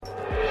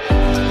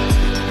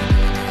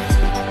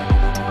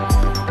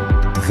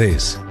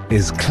This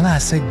is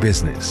Classic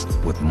Business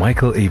with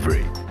Michael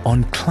Avery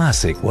on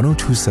Classic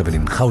 102.7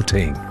 in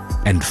Gauteng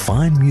and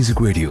Fine Music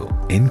Radio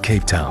in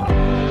Cape Town.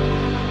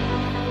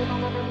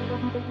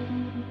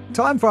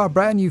 Time for our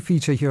brand new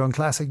feature here on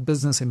Classic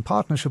Business in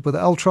partnership with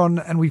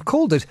Altron, and we've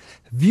called it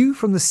View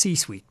from the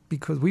C-Suite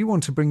because we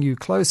want to bring you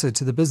closer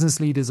to the business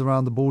leaders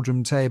around the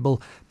boardroom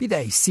table, be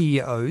they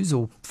CEOs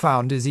or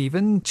founders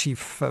even, chief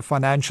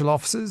financial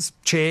officers,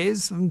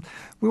 chairs, and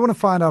we want to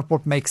find out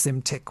what makes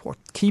them tick, what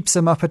keeps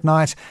them up at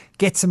night,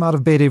 gets them out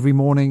of bed every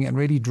morning and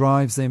really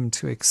drives them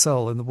to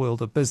excel in the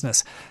world of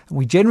business. And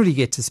we generally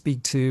get to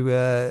speak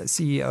to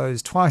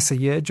CEOs twice a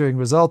year during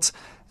results,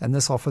 and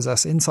this offers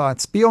us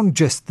insights beyond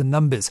just the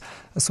numbers,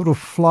 a sort of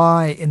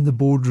fly in the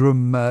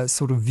boardroom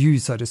sort of view,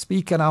 so to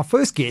speak. And our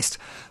first guest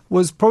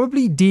was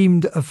probably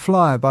deemed a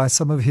fly by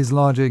some of his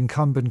larger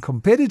incumbent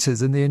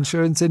competitors in the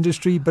insurance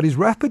industry, but is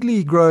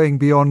rapidly growing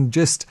beyond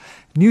just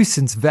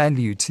nuisance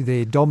value to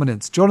their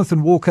dominance.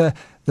 Jonathan Walker,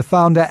 the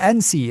founder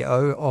and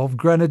CEO of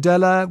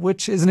Granadilla,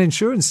 which is an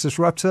insurance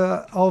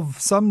disruptor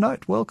of some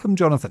note. Welcome,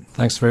 Jonathan.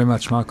 Thanks very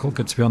much, Michael.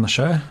 Good to be on the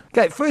show.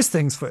 Okay, first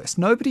things first.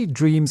 Nobody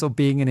dreams of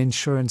being an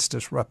insurance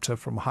disruptor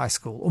from high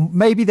school. Or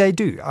maybe they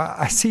do.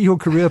 I see your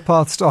career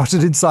path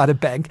started inside a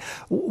bank.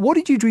 What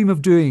did you dream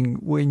of doing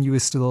when you were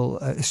still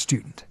a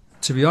student?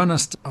 To be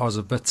honest, I was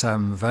a bit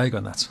vague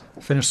on that.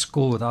 I finished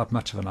school without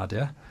much of an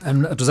idea.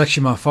 And it was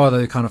actually my father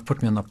who kind of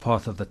put me on the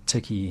path of the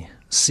techie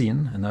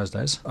scene in those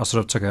days. I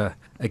sort of took a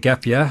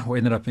gap year, what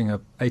ended up being an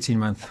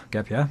 18-month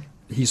gap year.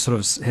 He sort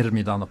of headed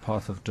me down the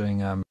path of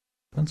doing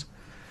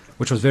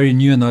which was very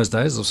new in those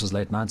days. This was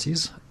late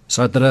 90s.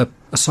 So I did a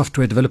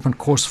software development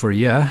course for a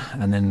year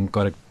and then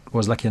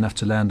was lucky enough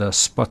to land a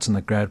spot in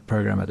the grad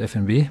program at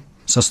FNB.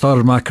 So I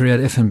started my career at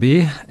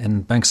FNB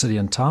in Bank City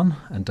in town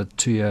and did a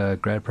 2-year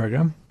grad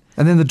program.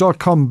 And then the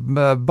dot-com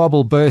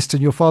bubble burst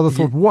and your father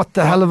thought, what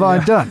the hell have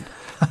I done?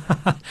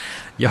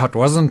 Yeah, it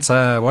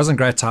wasn't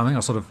great timing. I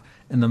was sort of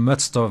in the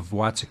midst of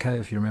Y2K,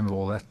 if you remember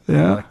all that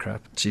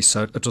crap. Gee,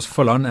 so it was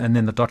full on, and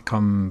then the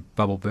dot-com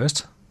bubble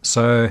burst.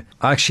 So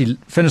I actually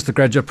finished the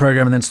graduate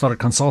program and then started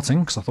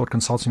consulting because I thought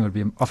consulting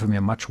would offer me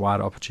a much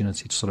wider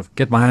opportunity to sort of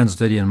get my hands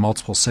dirty in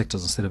multiple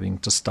sectors instead of being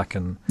just stuck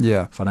in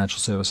financial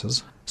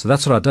services. So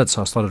that's what I did.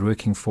 So I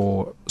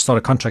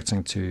started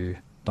contracting to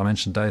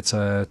Dimension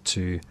Data,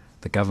 to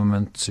the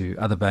government, to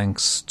other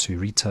banks, to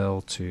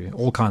retail, to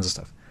all kinds of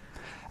stuff.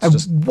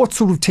 And what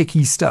sort of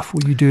techie stuff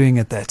were you doing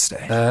at that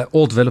stage?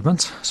 All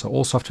development, so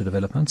all software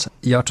development.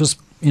 Yeah, it was,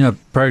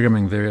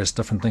 programming various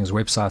different things.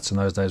 Websites in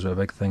those days were a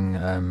big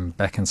thing,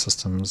 back-end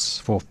systems.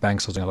 For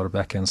banks, I was doing a lot of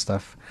back-end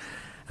stuff.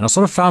 And I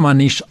sort of found my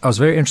niche. I was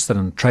very interested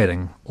in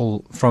trading,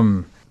 all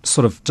from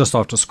sort of just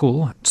after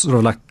school. Sort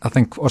of like, I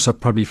think also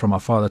probably from my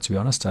father, to be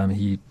honest.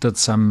 He did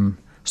some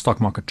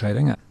stock market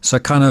trading. So I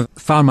kind of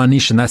found my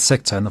niche in that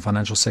sector, in the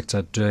financial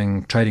sector,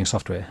 doing trading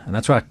software. And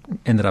that's where I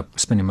ended up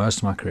spending most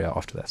of my career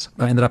after that.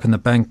 I ended up in the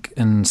bank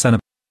in Santa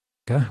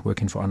Monica,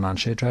 working for online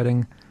share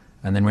trading,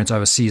 and then went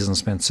overseas and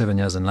spent 7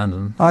 years in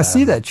London. I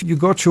see that. You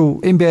got your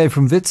MBA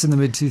from Wits in the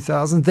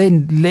mid-2000s,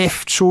 then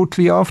left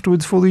shortly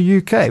afterwards for the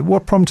UK.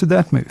 What prompted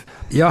that move?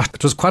 Yeah,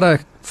 it was quite a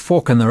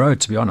fork in the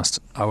road, to be honest.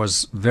 I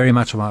was very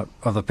much of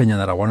the opinion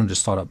that I wanted to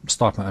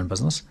start my own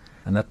business,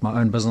 and that my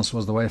own business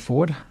was the way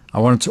forward. I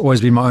wanted to always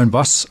be my own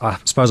boss. I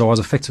suppose I was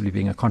effectively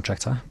being a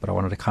contractor, but I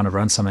wanted to kind of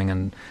run something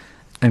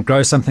and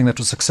grow something that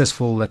was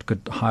successful, that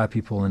could hire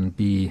people and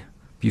be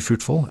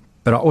fruitful.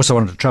 But I also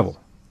wanted to travel.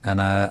 And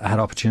I had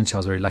an opportunity. I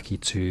was very lucky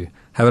to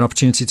have an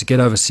opportunity to get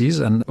overseas.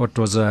 And what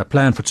was a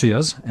plan for 2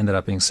 years ended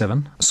up being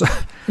 7. So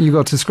you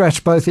got to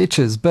scratch both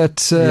itches.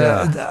 But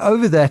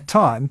over that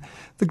time,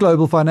 the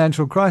global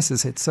financial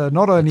crisis hit. So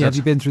not only have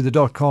you been through the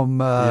dot-com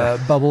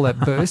bubble that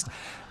burst,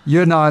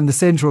 you're now in the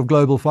center of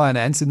global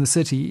finance in the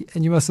city,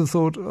 and you must have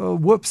thought, oh,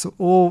 whoops,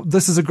 or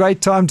this is a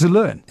great time to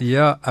learn.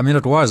 Yeah, I mean,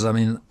 it was. I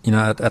mean,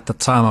 at the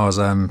time I was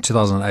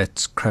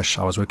 2008 crash,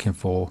 I was working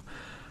for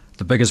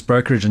the biggest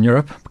brokerage in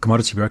Europe,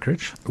 commodity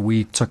brokerage.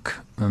 We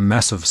took a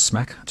massive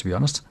smack, to be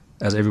honest,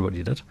 as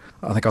everybody did.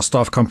 I think our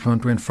staff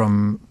complement went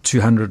from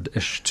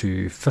 200-ish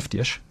to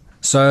 50-ish.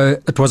 So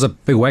it was a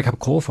big wake-up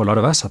call for a lot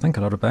of us, I think,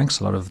 a lot of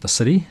banks, a lot of the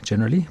city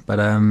generally. But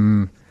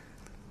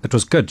it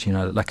was good.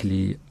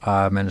 Luckily,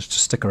 I managed to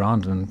stick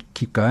around and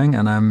keep going.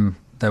 And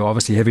they were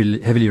obviously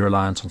heavily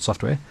reliant on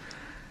software.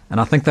 And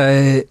I think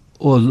a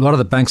lot of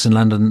the banks in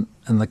London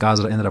and the guys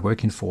that I ended up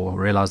working for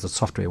realized that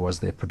software was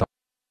their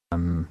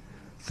predominant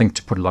thing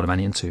to put a lot of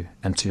money into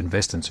and to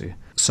invest into.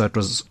 So it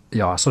was,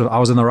 I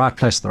was in the right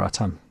place at the right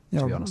time,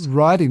 to be honest.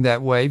 Riding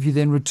that wave, you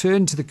then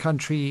returned to the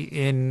country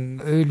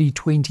in early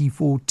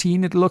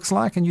 2014, it looks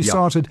like, and you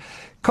started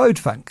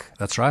CodeFunk.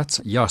 That's right.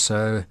 Yeah,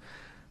 so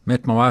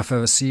met my wife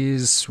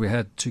overseas. We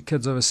had 2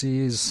 kids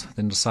overseas.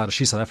 Then decided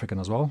she's South African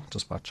as well,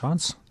 just by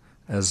chance,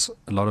 as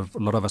a lot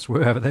of us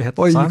were over there at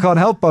the time. Well, you can't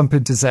help bump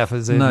into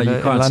Saffers in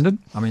London.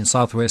 I mean,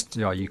 Southwest,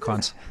 you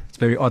can't. It's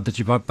very odd that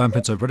you bump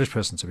into a British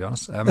person, to be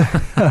honest.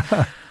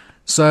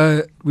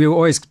 So we were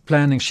always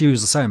planning. She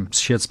was the same.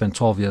 She had spent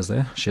 12 years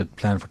there. She had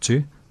planned for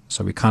 2.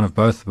 So we kind of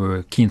both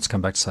were keen to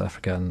come back to South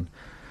Africa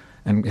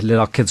and let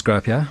our kids grow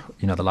up here.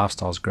 You know, the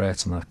lifestyle's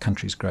great and the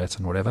country's great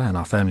and whatever, and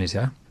our family's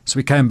here. So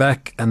we came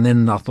back, and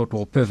then I thought,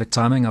 well, perfect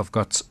timing. I've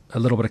got a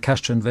little bit of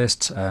cash to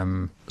invest,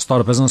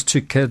 start a business,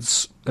 2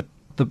 kids.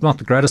 Not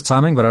the greatest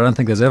timing, but I don't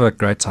think there's ever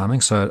great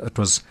timing. So it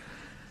was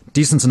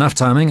decent enough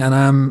timing.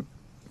 And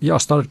I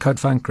started Code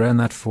Funk, ran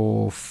that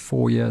for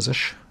 4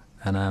 years-ish.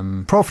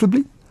 And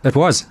Profitably? It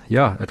was.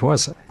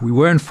 We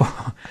weren't for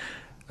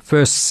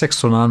first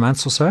 6 or 9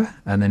 months or so,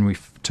 and then we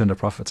turned a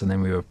profit, and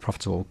then we were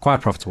profitable, quite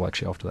profitable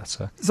actually after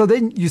that. So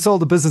then you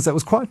sold a business that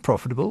was quite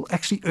profitable,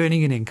 actually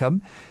earning an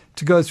income,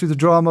 to go through the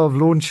drama of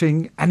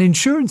launching an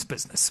insurance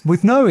business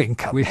with no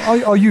income.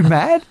 Are you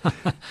mad?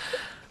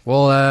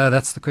 Well,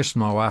 that's the question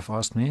my wife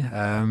asked me.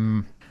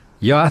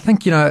 I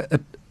think,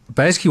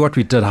 basically what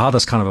we did, how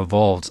this kind of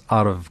evolved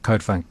out of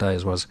Code Funk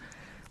days was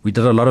we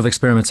did a lot of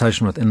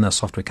experimentation within the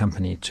software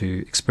company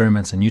to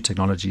experiment in new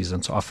technologies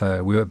and to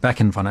offer. We were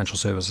back in financial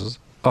services,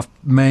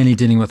 mainly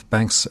dealing with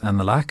banks and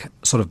the like,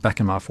 sort of back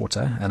in my forte.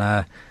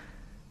 And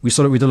we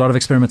did a lot of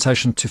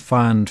experimentation to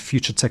find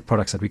future tech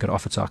products that we could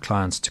offer to our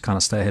clients to kind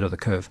of stay ahead of the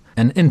curve.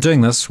 And in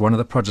doing this, one of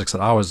the projects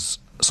that I was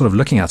sort of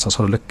looking at,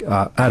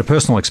 I had a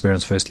personal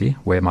experience firstly,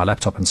 where my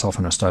laptop and cell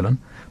phone were stolen.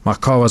 My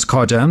car was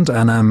car jammed,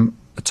 and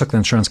it took the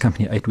insurance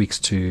company 8 weeks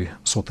to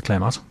sort the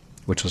claim out,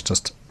 which was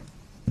just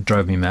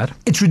drove me mad.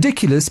 It's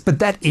ridiculous, but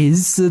that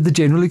is the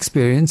general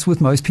experience with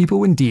most people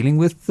when dealing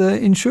with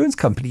insurance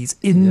companies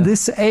in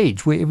this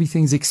age where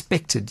everything's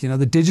expected.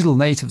 The digital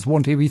natives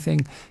want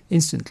everything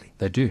instantly.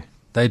 They do.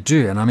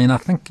 And I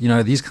think,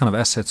 these kind of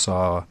assets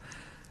are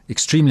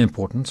extremely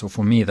important. So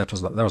for me, that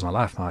was my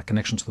life, my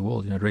connection to the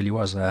world. It really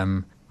was.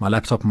 My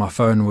laptop and my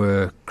phone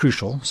were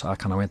crucial. So I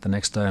kind of went the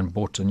next day and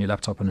bought a new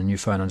laptop and a new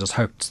phone and just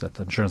hoped that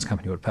the insurance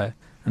company would pay.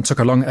 And it took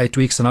a long 8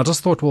 weeks. And I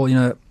just thought,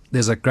 well,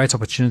 there's a great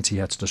opportunity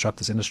here to disrupt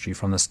this industry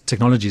from the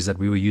technologies that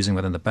we were using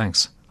within the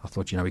banks. I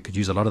thought, we could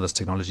use a lot of this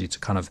technology to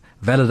kind of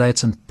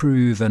validate and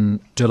prove and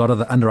do a lot of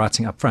the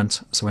underwriting up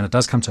front. So when it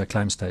does come to a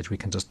claim stage, we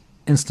can just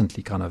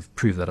instantly kind of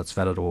prove that it's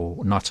valid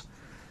or not.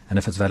 And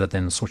if it's valid,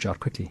 then sort you out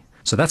quickly.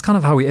 So that's kind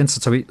of how we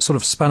entered. So we sort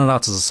of spun it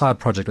out as a side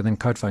project within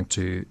Code Funk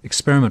to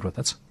experiment with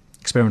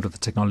the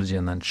technology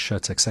and then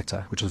tech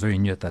sector, which was very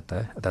new at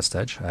that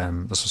stage.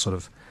 This was sort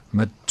of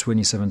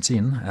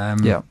mid-2017.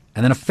 And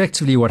then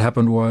effectively what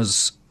happened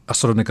was I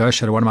sort of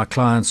negotiated one of my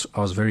clients I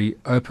was very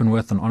open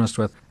with and honest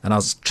with, and I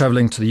was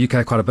traveling to the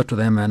UK quite a bit with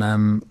them,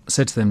 and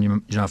said to them,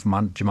 do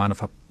you mind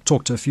if I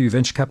talk to a few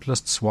venture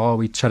capitalists while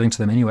we're chatting to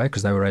them anyway,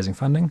 because they were raising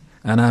funding,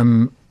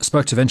 and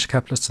spoke to venture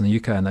capitalists in the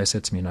UK, and they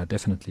said to me,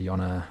 definitely you're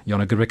on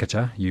a good wicket,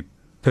 yeah? You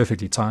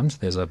perfectly timed.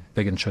 There's a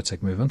big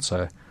insurtech movement,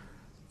 so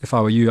if I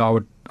were you, I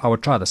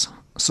would try this.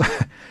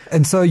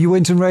 So you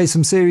went and raised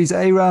some Series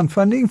A round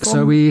funding?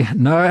 So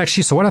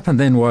what happened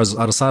then was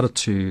I decided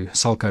to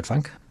sell Code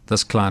Funk.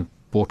 This client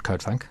bought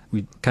Code Funk.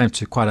 We came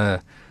to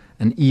quite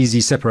an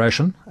easy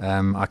separation.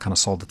 I kind of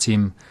sold the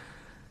team,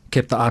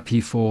 kept the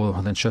IP for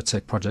the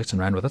InsurTech project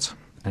and ran with it,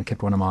 and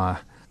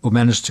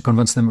managed to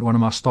convince them that one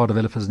of my star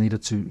developers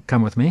needed to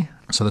come with me.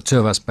 So the two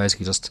of us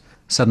basically just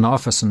sat in the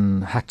office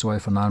and hacked away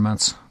for 9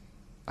 months,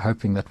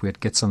 hoping that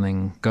we'd get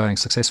something going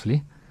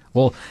successfully.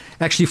 Well,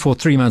 actually for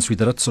 3 months we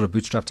did it, sort of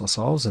bootstrapped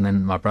ourselves, and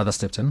then my brother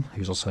stepped in,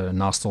 who's also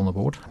now still on the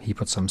board. He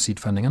put some seed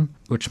funding in,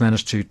 which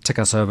managed to tick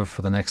us over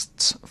for the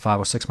next 5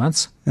 or 6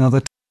 months.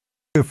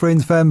 Your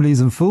friends,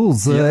 families and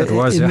fools in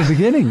the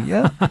beginning,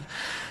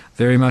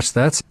 Very much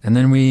that. And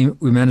then we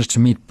managed to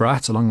meet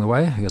Bright along the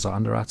way, who is our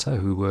underwriter,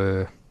 who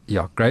were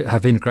great,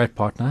 have been a great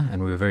partner,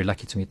 and we were very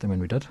lucky to meet them when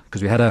we did,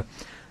 because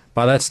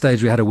by that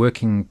stage we had a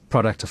working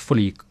product, a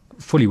fully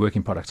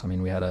working product.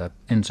 We had an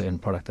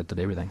end-to-end product that did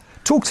everything.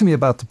 Talk to me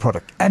about the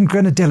product. And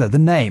Granadilla, the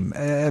name,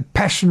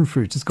 passion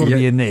fruit, it's got to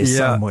be in there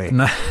somewhere.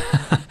 No.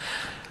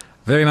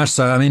 Very much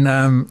so.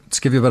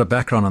 To give you a bit of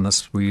background on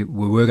this, we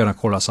were going to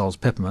call ourselves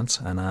Peppermint,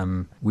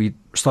 and we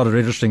started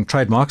registering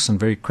trademarks and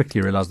very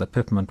quickly realized that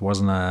Peppermint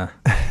wasn't a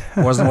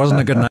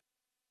good name.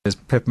 There's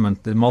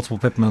multiple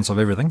peppermints of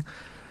everything.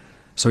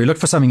 So we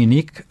looked for something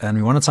unique, and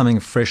we wanted something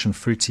fresh and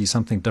fruity,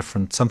 something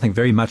different, something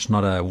very much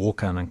not a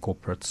Walker and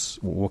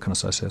Corporates, Walker and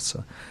Associates.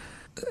 So,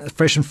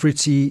 fresh and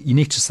fruity,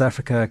 unique to South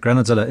Africa.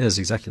 Granadilla is,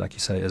 exactly like you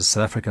say, is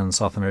South African,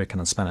 South American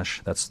and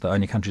Spanish. That's the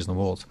only countries in the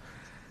world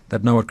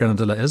that know what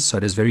Granadilla is, so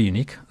it is very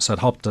unique. So it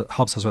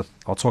helps us with,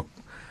 I'll talk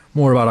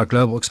more about our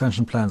global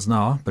expansion plans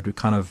now, but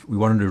we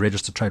wanted to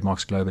register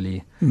trademarks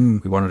globally.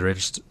 We wanted to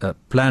register,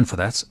 plan for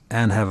that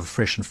and have a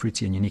fresh and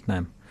fruity and unique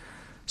name.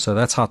 So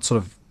that's how it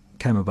sort of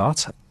came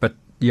about. But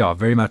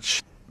very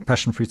much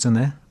passion fruits in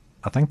there.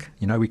 I think,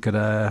 we could,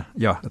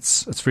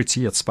 it's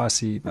fruity, it's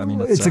spicy.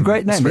 It's a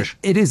great name.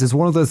 It is. It's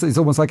one of those, it's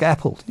almost like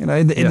Apple,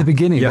 in the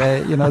beginning,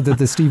 where,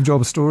 the Steve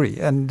Jobs story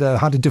and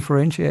how to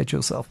differentiate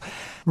yourself.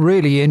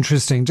 Really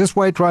interesting. Just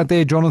wait right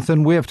there,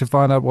 Jonathan. We have to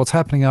find out what's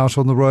happening out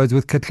on the roads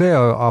with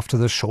Katleo after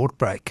the short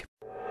break.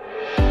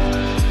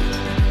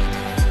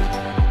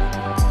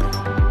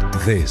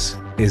 This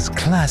is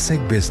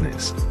Classic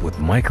Business with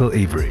Michael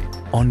Avery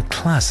on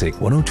Classic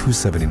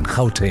 102.7 in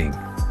Gauteng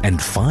and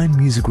Fine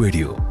Music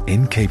Radio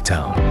in Cape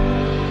Town.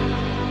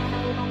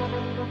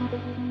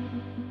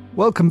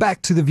 Welcome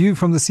back to The View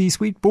from the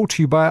C-Suite, brought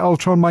to you by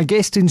Altron. My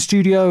guest in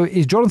studio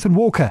is Jonathan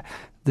Walker,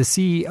 the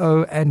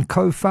CEO and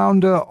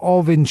co-founder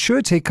of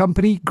insurtech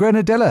company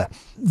Granadilla.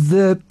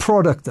 The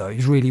product, though,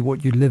 is really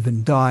what you live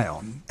and die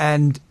on.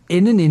 And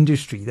in an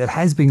industry that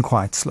has been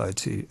quite slow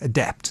to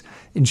adapt,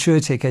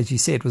 insurtech, as you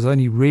said, was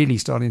only really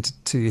starting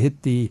to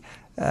hit the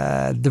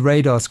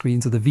radar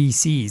screens of the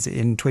VCs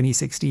in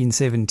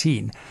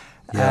 2016-17.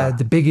 Yeah.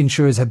 The big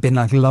insurers have been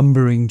like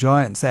lumbering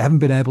giants. They haven't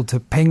been able to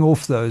ping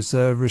off those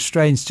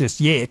restraints just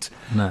yet.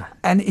 No.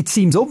 And it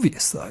seems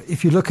obvious, though.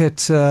 If you look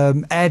at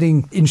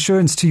adding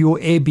insurance to your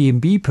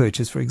Airbnb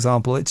purchase, for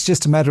example, it's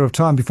just a matter of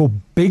time before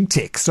big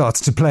tech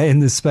starts to play in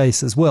this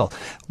space as well.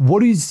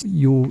 What is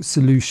your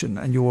solution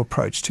and your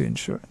approach to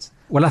insurance?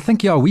 Well, I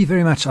think, where we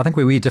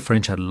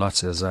differentiate a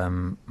lot is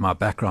my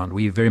background.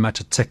 We're very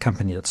much a tech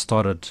company that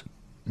started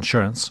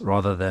insurance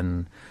rather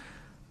than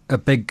a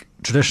big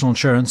traditional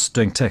insurance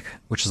doing tech,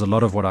 which is a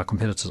lot of what our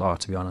competitors are,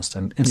 to be honest,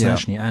 and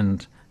internationally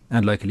and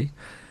locally.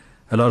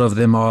 A lot of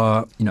them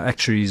are,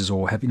 actuaries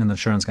or have been in the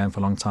insurance game for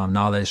a long time.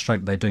 Now they're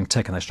doing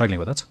tech and they're struggling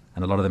with it.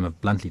 And a lot of them have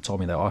bluntly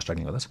told me they are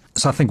struggling with it.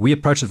 So I think we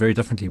approach it very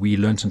differently. We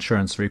learnt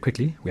insurance very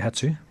quickly. We had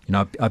to.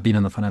 I've been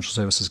in the financial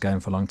services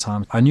game for a long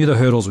time. I knew the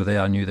hurdles were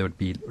there. I knew there would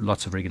be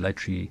lots of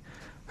regulatory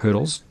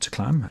hurdles to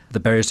climb. The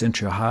barriers to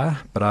entry are higher,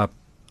 but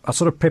I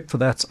sort of prepped for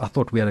that. I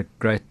thought we had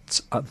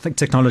I think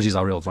technology is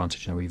our real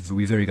advantage.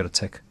 We're very good at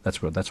tech.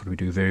 That's what we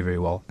do very, very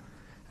well.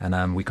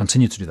 And we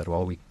continue to do that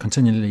well. We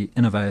continually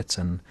innovate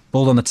and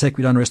build on the tech.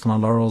 We don't rest on our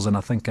laurels. And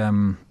I think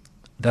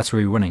that's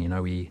where we're winning.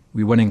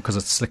 We're winning because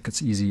it's slick,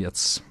 it's easy.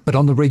 But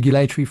on the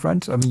regulatory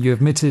front, I mean, you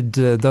admitted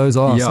those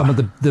are some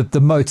of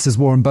the moats, as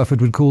Warren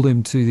Buffett would call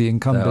them, to the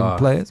incumbent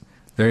players.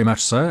 Very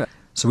much so.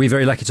 So we're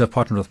very lucky to have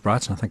partnered with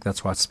Bright, and I think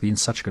that's why it's been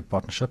such a good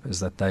partnership, is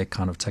that they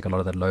kind of take a lot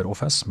of that load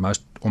off us,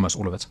 almost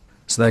all of it.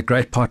 So they're a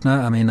great partner.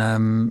 I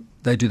mean,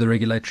 they do the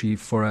regulatory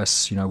for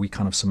us. We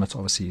kind of submit,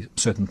 obviously,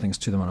 certain things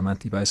to them on a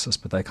monthly basis,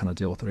 but they kind of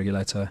deal with the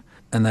regulator.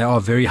 And they are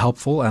very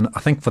helpful. And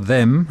I think for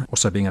them,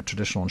 also being a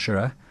traditional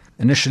insurer,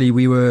 initially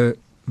we were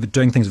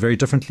doing things very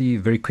differently,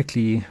 very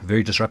quickly,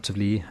 very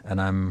disruptively.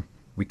 And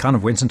we kind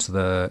of went into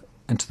the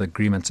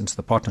agreement, into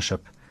the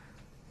partnership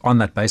on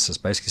that basis,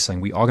 basically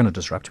saying we are going to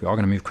disrupt, we are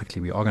going to move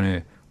quickly, we're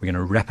going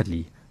to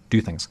rapidly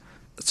do things.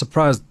 It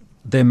surprised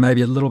them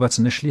maybe a little bit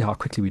initially how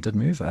quickly we did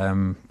move,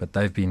 but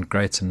they've been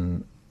great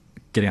in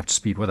getting up to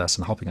speed with us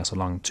and helping us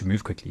along to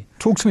move quickly.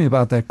 Talk to me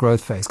about that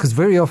growth phase, because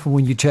very often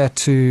when you chat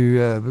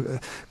to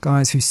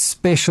guys who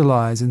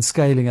specialize in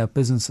scaling up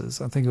businesses,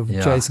 I think of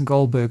Jason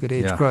Goldberg at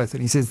Edge Growth,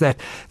 and he says that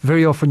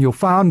very often your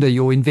founder,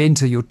 your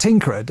inventor, your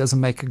tinkerer doesn't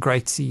make a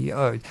great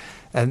CEO.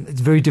 And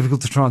it's very difficult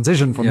to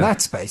transition from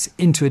that space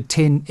into a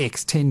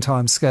 10x, 10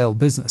 times scale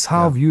business.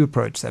 How have you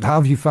approached that? How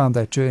have you found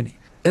that journey?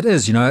 It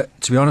is, to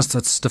be honest,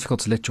 it's difficult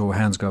to let your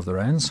hands go off the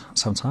reins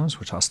sometimes,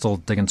 which I still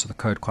dig into the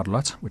code quite a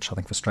lot, which I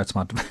think frustrates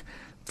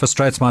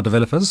my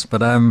developers.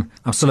 But I'm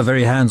still a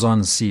very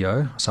hands-on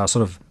CEO, so I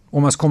sort of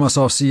almost call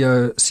myself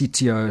CEO,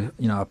 CTO.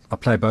 I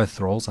play both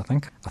roles, I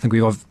think. I think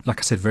we are, like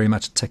I said, very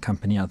much a tech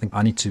company. I think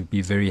I need to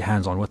be very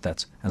hands-on with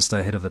that and stay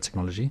ahead of the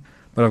technology.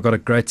 But I've got a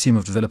great team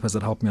of developers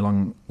that help me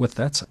along with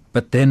that.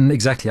 But then,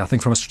 exactly, I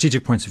think from a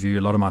strategic point of view,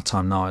 a lot of my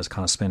time now is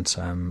kind of spent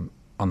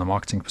on the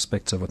marketing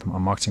perspective with my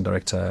marketing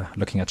director,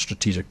 looking at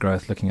strategic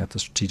growth, looking at the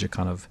strategic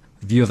kind of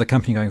view of the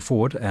company going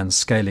forward and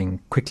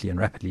scaling quickly and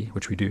rapidly,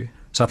 which we do.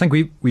 So I think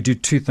we do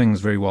two things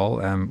very well.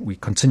 We're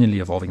continually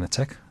evolving the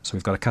tech. So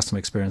we've got a customer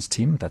experience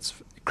team that's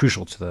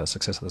crucial to the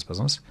success of this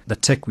business. The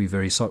tech we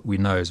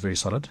know is very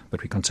solid,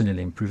 but we're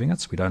continually improving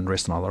it. We don't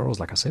rest on our laurels,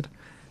 like I said.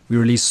 We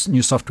release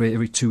new software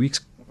every 2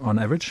 weeks on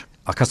average.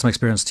 Our customer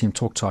experience team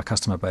talk to our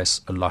customer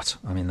base a lot.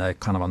 I mean, they're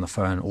kind of on the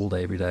phone all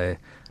day, every day.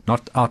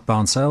 Not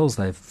outbound sales.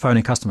 They're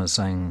phoning customers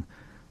saying,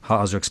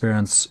 how's your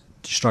experience?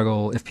 Do you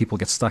struggle? If people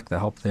get stuck, they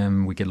help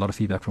them. We get a lot of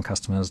feedback from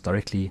customers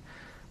directly.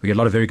 We get a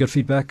lot of very good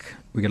feedback.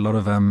 We get a lot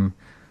of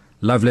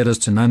love letters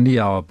to Nandi,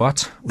 our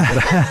bot. We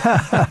get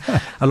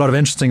a lot of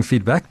interesting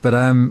feedback. But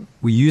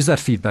we use that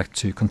feedback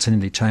to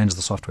continually change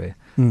the software,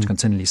 to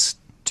continually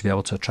to be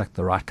able to attract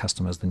the right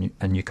customers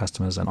and new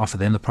customers and offer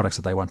them the products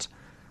that they want.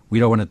 We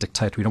don't want to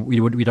dictate. We don't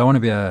want to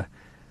be a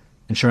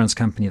insurance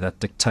company that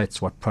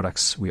dictates what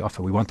products we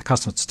offer. We want the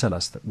customers to tell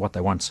us what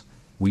they want.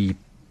 We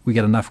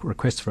get enough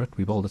requests for it.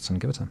 We build it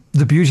and give it to them.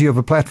 The beauty of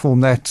a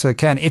platform that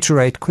can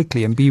iterate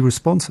quickly and be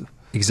responsive.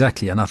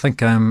 Exactly. And I think,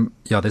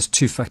 there's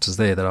two factors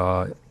there that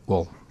are,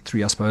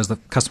 three, I suppose. The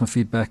customer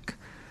feedback,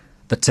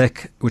 the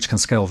tech, which can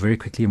scale very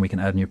quickly and we can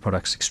add new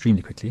products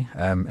extremely quickly.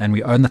 And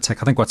we own the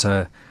tech. I think what's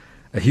a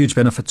huge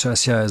benefit to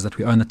us here is that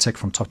we own the tech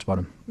from top to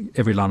bottom.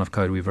 Every line of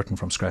code we've written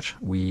from scratch.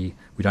 We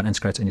don't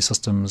integrate any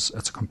systems.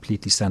 It's a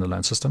completely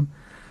standalone system.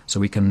 So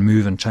we can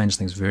move and change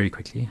things very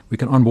quickly. We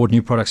can onboard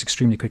new products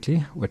extremely quickly,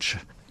 which,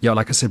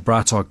 like I said,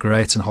 Bright are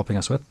great in helping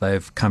us with.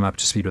 They've come up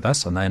to speed with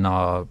us and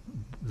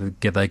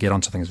they get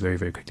onto things very,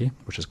 very quickly,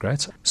 which is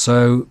great.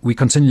 So we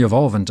continue to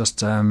evolve and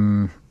just...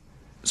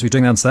 So we're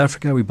doing that in South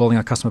Africa. We're building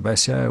our customer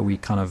base here.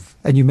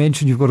 And you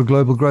mentioned you've got a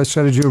global growth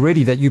strategy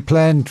already that you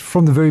planned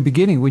from the very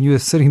beginning when you were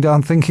sitting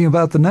down thinking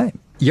about the name.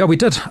 Yeah, we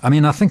did. I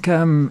mean, I think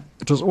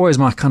it was always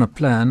my kind of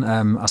plan.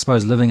 I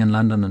suppose living in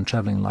London and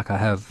traveling like I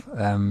have,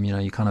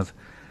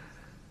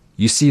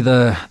 you see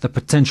the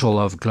potential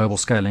of global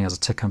scaling as a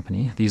tech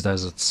company. These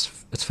days, it's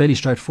fairly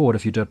straightforward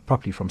if you do it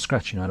properly from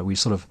scratch.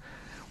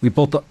 We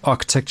built the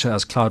architecture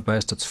as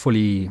cloud-based. It's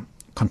fully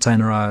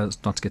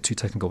containerized, not to get too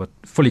technical, but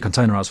fully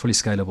containerized, fully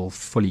scalable,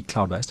 fully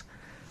cloud-based.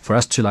 For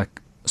us to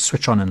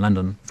switch on in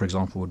London, for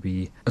example,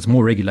 it's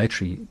more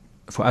regulatory.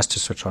 For us to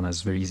switch on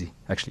is very easy,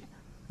 actually.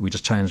 We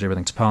just changed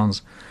everything to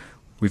pounds.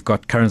 We've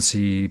got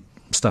currency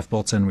stuff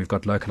built in. We've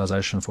got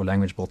localization for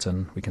language built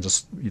in. We can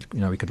just,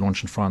 we could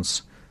launch in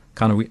France.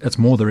 It's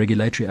more the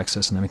regulatory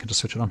access, and then we can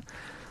just switch it on.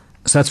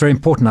 So that's very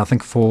important, I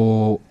think,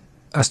 for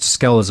us to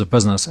scale as a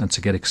business and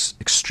to get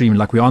extreme.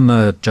 Like we're on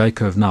the J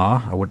curve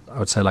now. I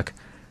would say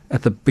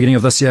at the beginning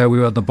of this year, we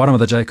were at the bottom of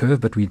the J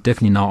curve, but we're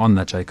definitely now on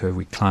that J curve.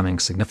 We're climbing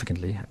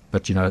significantly.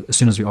 But, as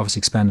soon as we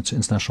obviously expand into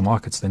international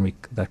markets, then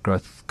that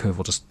growth curve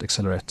will just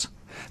accelerate.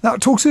 Now,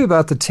 talk to me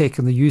about the tech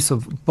and the use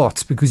of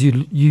bots, because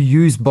you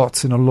use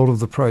bots in a lot of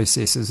the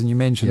processes, and you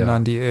mentioned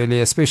Nandi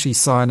earlier, especially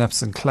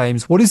sign-ups and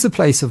claims. What is the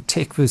place of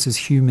tech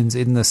versus humans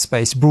in this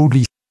space,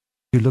 broadly,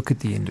 you look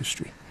at the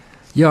industry?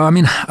 Yeah, I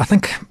mean, I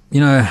think,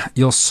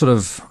 you'll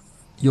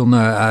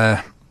know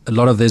a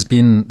lot of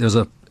there's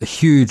a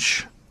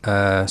huge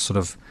a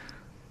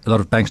lot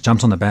of banks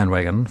jumped on the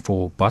bandwagon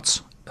for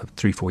bots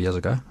 3-4 years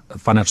ago.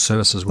 Financial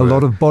services were... A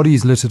lot of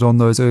bodies littered on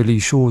those early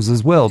shores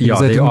as well,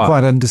 because they didn't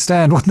quite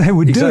understand what they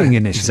were doing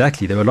initially.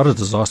 Exactly. There were a lot of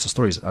disaster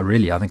stories.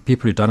 I think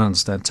people who don't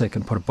understand tech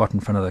and put a bot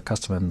in front of the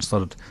customer and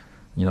started,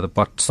 the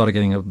bot started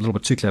getting a little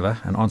bit too clever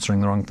and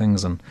answering the wrong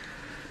things, and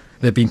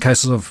there have been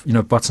cases of,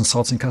 bots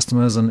insulting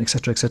customers and et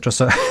cetera, et cetera.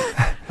 So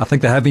I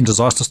think there have been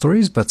disaster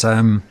stories, but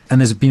and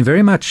there's been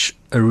very much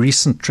a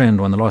recent trend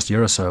in the last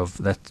year or so of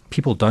that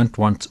people don't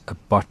want a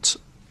bot.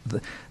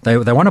 They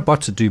want a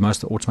bot to do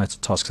most of the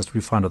automated tasks. That's what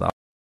we find with our.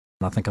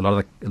 And I think a lot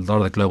of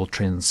the global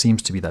trend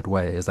seems to be that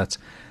way. Is that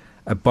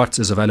a bot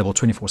is available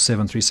 24/7,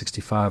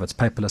 365. It's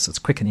paperless. It's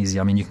quick and easy.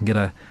 I mean, you can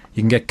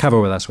get cover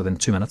with us within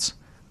 2 minutes.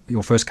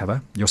 Your first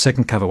cover, your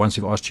second cover, once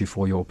we've asked you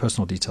for your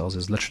personal details,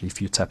 is literally a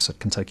few taps. It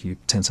can take you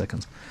 10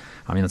 seconds.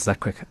 I mean, it's that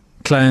quick.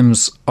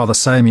 Claims are the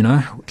same.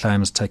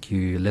 Claims take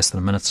you less than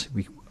a minute.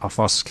 Our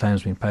fastest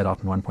claims being paid out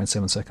in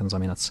 1.7 seconds. I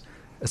mean, it's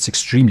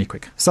extremely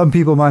quick. Some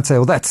people might say,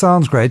 well, that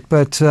sounds great,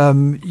 but,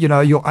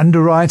 your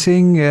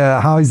underwriting,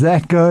 how is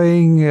that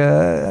going?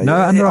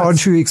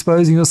 Aren't you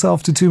exposing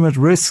yourself to too much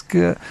risk?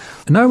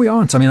 No, we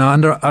aren't. I mean,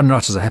 our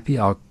underwriters are happy.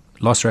 Our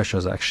loss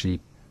ratios are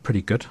actually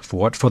pretty good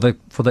for the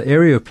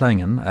area we're playing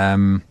in.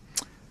 I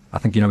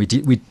think,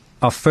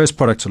 our first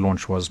product to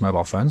launch was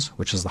mobile phones,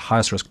 which is the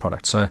highest risk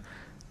product. So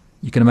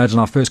you can imagine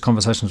our first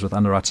conversations with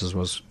underwriters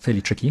was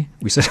fairly tricky.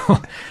 We said,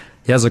 well,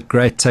 he has a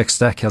great tech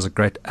stack, he has a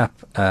great app.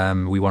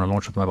 We want to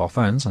launch with mobile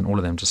phones, and all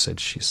of them just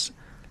said,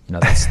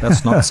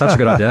 that's not such a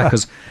good idea,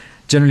 because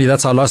generally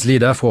that's our loss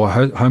leader for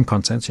home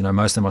content.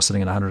 Most of them are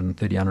sitting at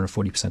 130,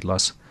 140%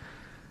 loss.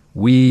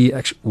 We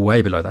actually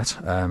way below that,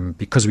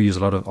 because we use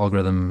a lot of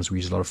algorithms, we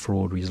use a lot of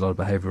fraud, we use a lot of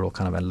behavioral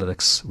kind of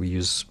analytics, we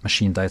use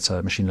machine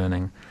data, machine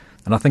learning.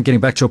 And I think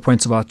getting back to your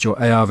points about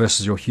your AI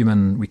versus your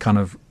human,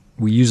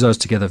 we use those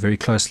together very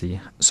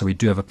closely. So we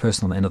do have a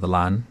person on the end of the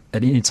line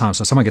at any time.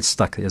 So if someone gets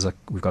stuck,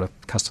 we've got a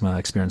customer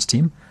experience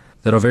team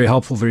that are very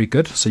helpful, very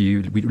good. So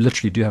we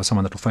literally do have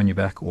someone that will phone you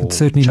back. Or it's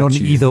certainly not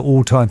an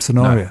either-or type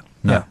scenario.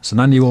 No. Yeah. So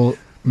Nandi will,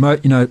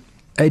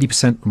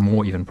 80%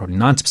 more, even probably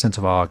 90%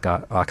 of our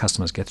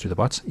customers get through the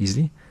bot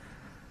easily.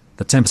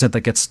 The 10%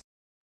 that gets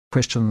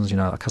questions,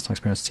 our customer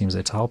experience team is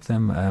there to help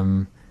them.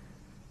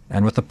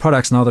 And with the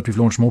products, now that we've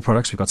launched more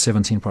products, we've got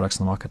 17 products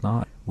in the market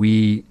now.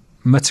 We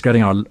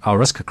mitigating our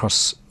risk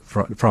across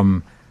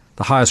from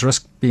the highest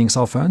risk being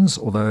cell phones,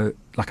 although,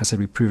 like I said,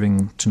 we're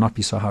proving to not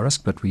be so high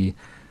risk, but we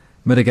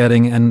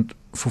mitigating, and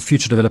for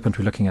future development,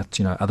 we're looking at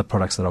other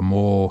products that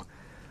are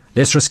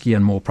less risky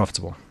and more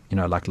profitable,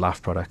 like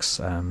life products.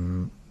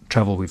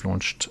 Travel, we've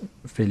launched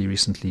fairly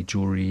recently.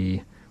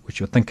 Jewelry,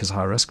 which you would think is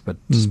high risk, but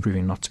is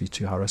proving not to be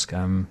too high risk.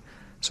 So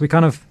we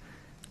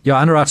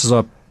underwriters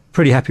are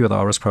pretty happy with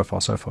our risk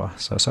profile so far.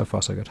 So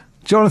far, so good.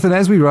 Jonathan,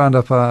 as we round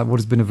up what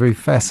has been a very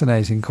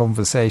fascinating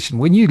conversation,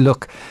 when you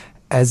look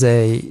as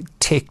a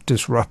tech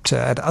disruptor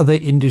at other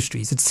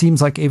industries, it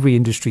seems like every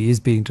industry is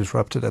being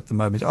disrupted at the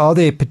moment. Are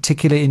there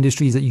particular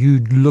industries that you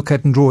look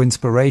at and draw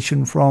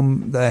inspiration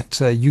from,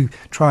 that you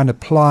try and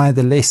apply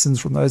the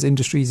lessons from those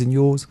industries in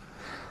yours?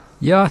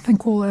 Yeah, I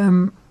think,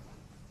 fintech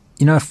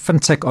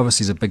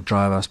obviously is a big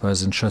driver. I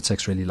suppose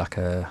insurtech's really like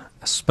a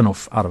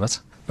spin-off out of it.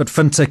 But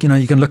fintech,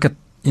 you can look at,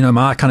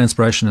 my kind of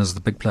inspiration is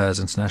the big players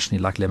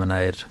internationally, like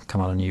Lemonade,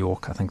 come out of New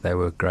York. I think they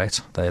were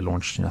great. They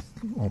launched,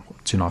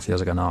 2.5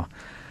 years ago now.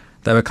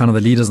 They were kind of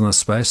the leaders in this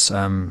space.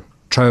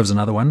 Trove's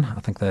another one.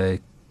 I think they're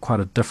quite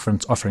a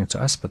different offering to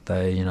us, but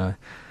they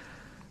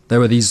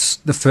were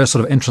the first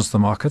sort of entrance to the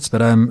markets.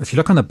 But if you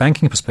look on the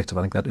banking perspective,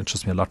 I think that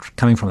interests me a lot,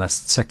 coming from that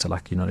sector.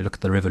 Like, you look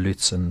at the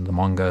Revoluts and the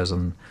Mongos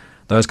and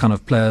those kind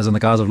of players, and the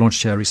guys have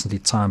launched here recently,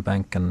 Time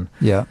Bank and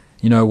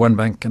One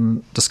Bank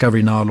and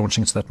Discovery now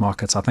launching into that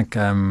market. So I think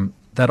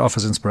that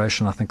offers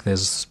inspiration. I think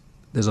there's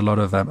a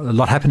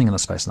lot happening in the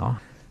space now.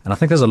 And I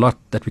think there's a lot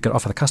that we could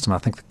offer the customer. I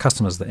think the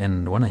customer is the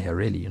end winner here,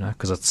 really,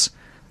 because it's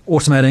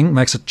automating,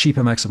 makes it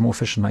cheaper, makes it more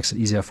efficient, makes it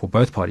easier for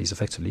both parties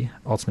effectively,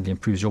 ultimately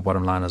improves your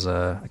bottom line as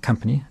a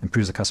company,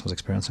 improves the customer's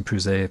experience,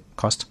 improves their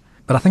cost.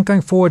 But I think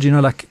going forward,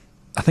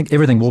 I think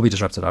everything will be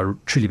disrupted. I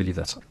truly believe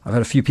that. I've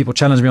had a few people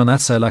challenge me on that,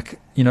 say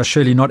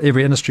surely not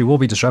every industry will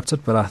be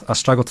disrupted, but I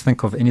struggle to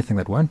think of anything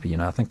that won't be.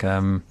 I think,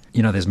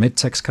 there's med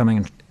techs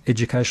coming,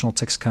 educational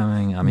techs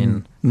coming. I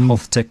mean,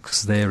 health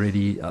techs, they're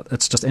really,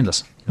 it's just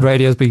endless.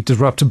 Radio's being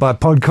disrupted by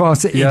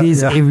podcasts. It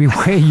is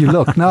everywhere you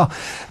look. Now,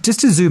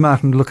 just to zoom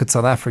out and look at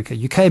South Africa,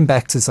 you came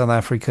back to South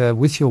Africa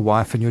with your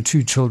wife and your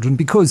 2 children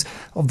because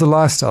of the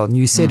lifestyle. And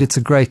you said it's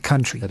a great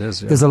country. It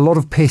is, yeah. There's a lot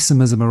of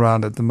pessimism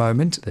around at the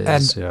moment.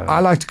 I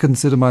like to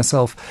consider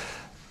myself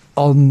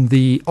on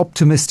the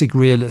optimistic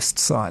realist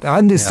side. I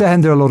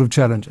understand there are a lot of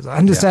challenges. I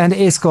understand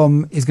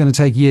Eskom is going to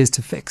take years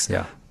to fix.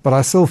 Yeah. But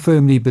I still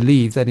firmly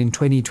believe that in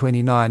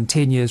 2029,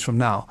 10 years from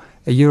now,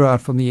 a year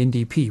out from the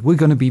NDP, we're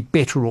going to be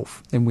better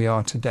off than we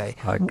are today.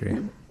 I agree.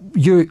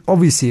 You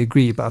obviously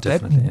agree about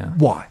Definitely, that. Yeah.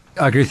 Why?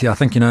 I agree with you. I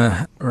think,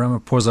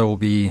 Ramaphosa will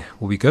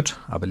be good.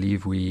 I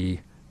believe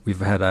we've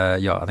had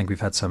I think we've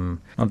had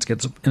some, not to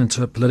get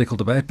into a political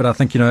debate, but I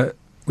think,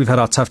 we've had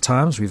our tough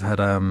times. We've had,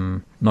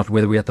 not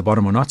whether we're at the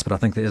bottom or not, but I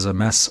think there is a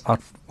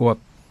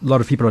a lot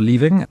of people are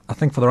leaving, I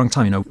think, for the wrong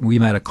time. We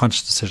made a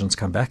conscious decision to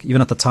come back.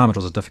 Even at the time, it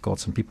was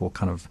difficult, and people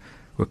kind of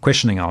were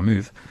questioning our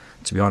move,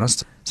 to be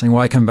honest, saying,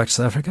 why come back to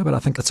South Africa? But I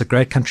think it's a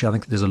great country. I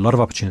think there's a lot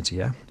of opportunity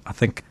here. I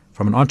think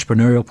from an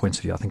entrepreneurial point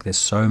of view, I think there's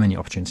so many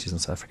opportunities in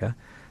South Africa.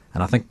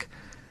 And I think,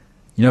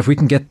 if we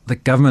can get the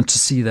government to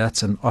see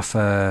that and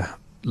offer,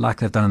 like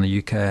they've done in the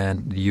UK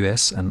and the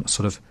US, and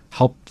sort of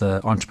help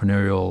the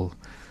entrepreneurial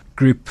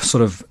group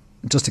sort of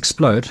just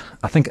explode.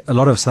 I think a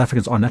lot of South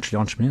Africans are naturally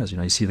entrepreneurs.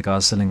 You see the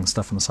guys selling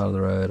stuff on the side of the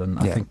road, and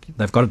I think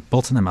they've got it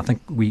built in them. I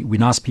think we're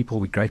nice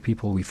people, we're great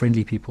people, we're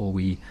friendly people,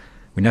 we're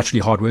naturally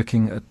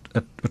hardworking.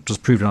 It was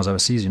proved when I was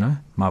overseas.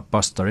 My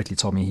boss directly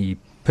told me he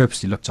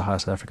purposely looked to hire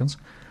South Africans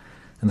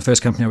in the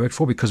first company I worked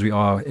for because we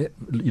are,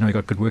 we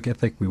got good work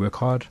ethic, we work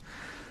hard.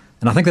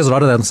 And I think there's a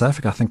lot of that in South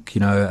Africa. I think,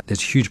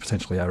 there's huge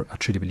potential here. I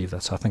truly believe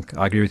that. So I think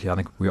I agree with you. I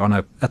think we're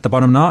at the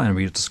bottom now, and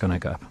we're just going to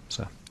go up.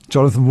 So.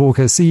 Jonathan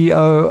Walker,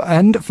 CEO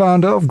and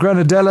founder of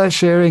Granadilla,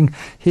 sharing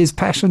his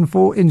passion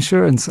for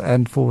insurance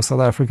and for South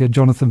Africa.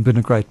 Jonathan, been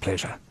a great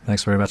pleasure.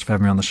 Thanks very much for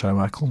having me on the show,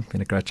 Michael.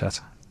 Been a great chat.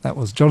 That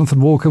was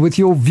Jonathan Walker with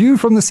your view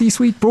from the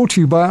C-suite, brought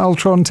to you by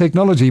Altron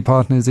Technology,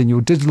 partners in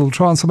your digital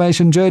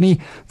transformation journey.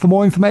 For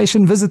more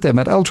information, visit them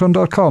at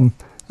altron.com.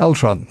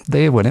 Altron,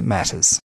 there when it matters.